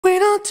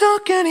don't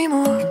talk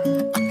anymore.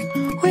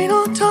 We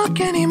don't talk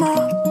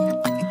anymore.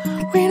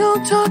 We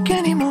don't talk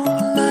anymore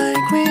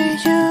like we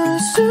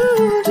used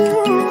to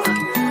do.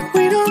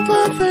 We don't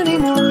love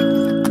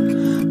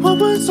anymore. What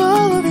was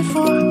all of it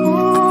for?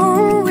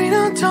 Ooh, we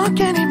don't talk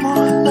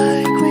anymore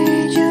like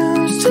we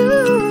used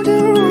to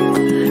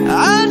do.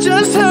 I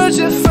just heard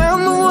you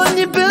found the one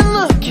you've been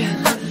looking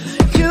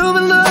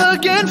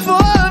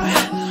for.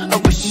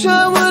 I wish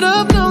I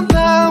would've known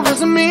that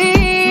wasn't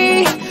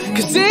me.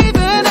 'Cause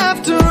even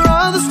after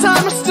all this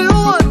time I still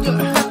wonder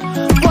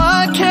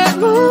why I can't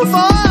move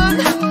on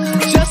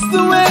just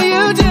the way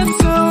you did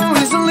so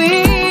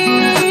easily.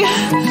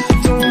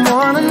 Don't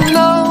wanna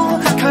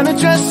know kind of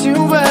dress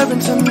you're wearing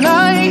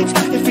tonight,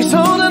 if he's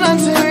holding on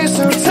to you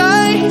so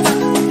tight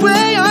the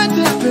way I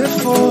did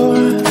before.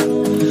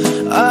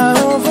 I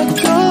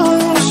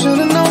overdosed,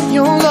 should've known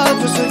your love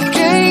was a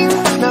game.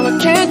 Now I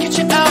can't get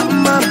you out of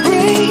my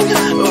brain.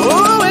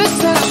 Oh, it's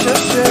such a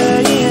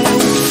shame.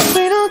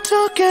 We don't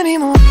talk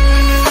anymore.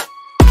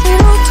 We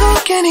don't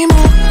talk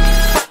anymore.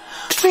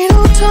 We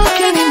don't talk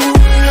anymore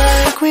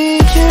like we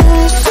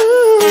used to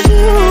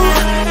do.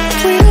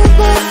 We don't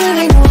laugh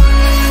anymore.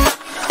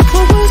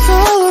 What was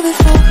all of it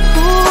for?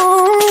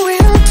 Ooh, we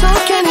don't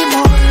talk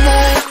anymore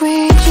like we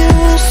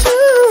used to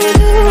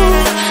do.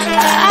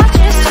 I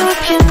just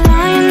hope you're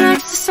lying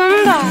next to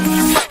somebody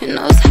who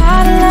knows how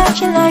to love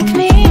you like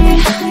me.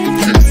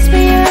 There must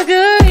be a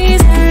good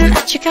reason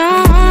that you're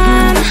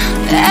gone.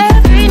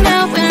 Every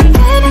now and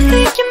then I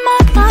think you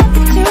might want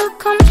me to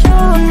come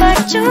show up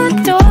at your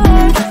door,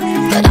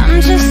 but I'm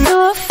just so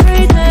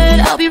afraid that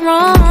I'll be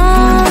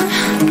wrong.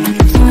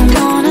 So I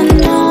wanna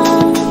know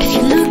if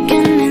you're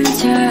looking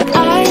into her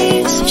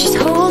eyes, if she's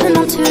holding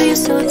on to you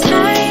so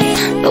tight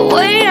the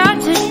way I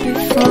did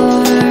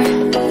before.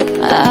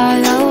 I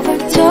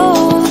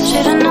overdosed,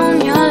 should've known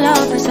your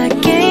love was a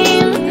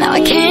game. Now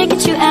I can't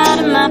get you out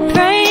of my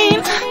brain.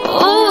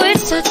 Oh,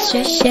 it's such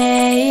a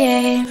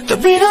shame that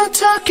we don't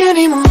talk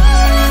anymore.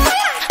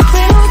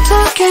 We don't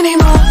talk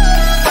anymore.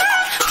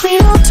 We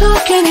don't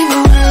talk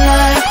anymore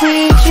like we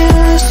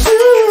used to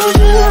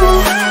do.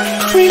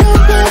 We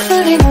don't laugh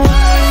anymore.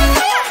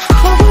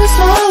 What was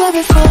all of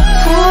it for?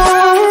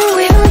 Oh,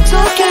 we don't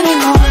talk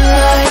anymore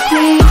like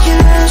we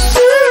used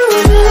to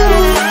do.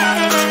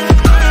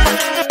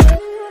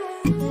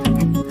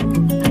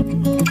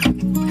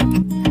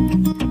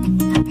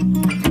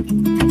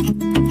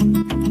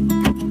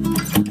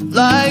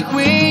 Like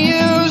we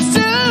used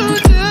to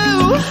do.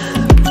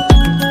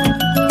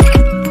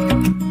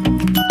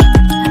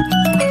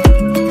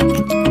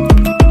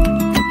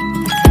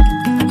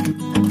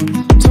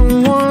 Don't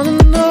wanna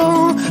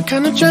know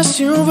kind of dress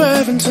you're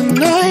wearing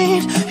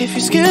tonight, if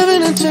he's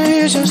giving it to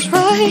you just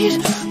right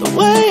the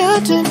way I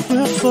did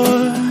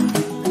before.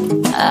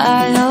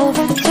 I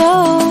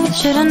overdosed,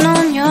 should've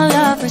known your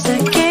love was a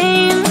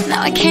game.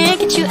 Now I can't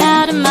get you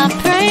out of my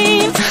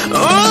brain.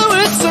 Oh,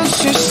 it's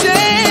such a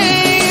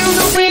shame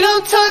that we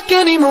don't talk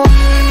anymore.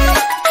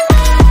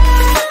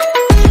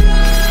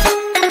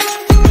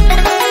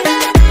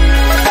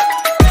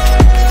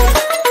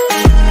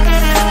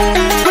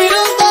 We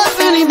don't love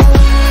anymore.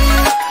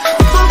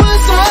 What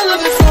was all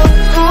of it for?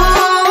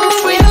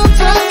 Oh, we don't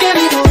talk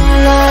anymore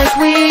like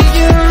we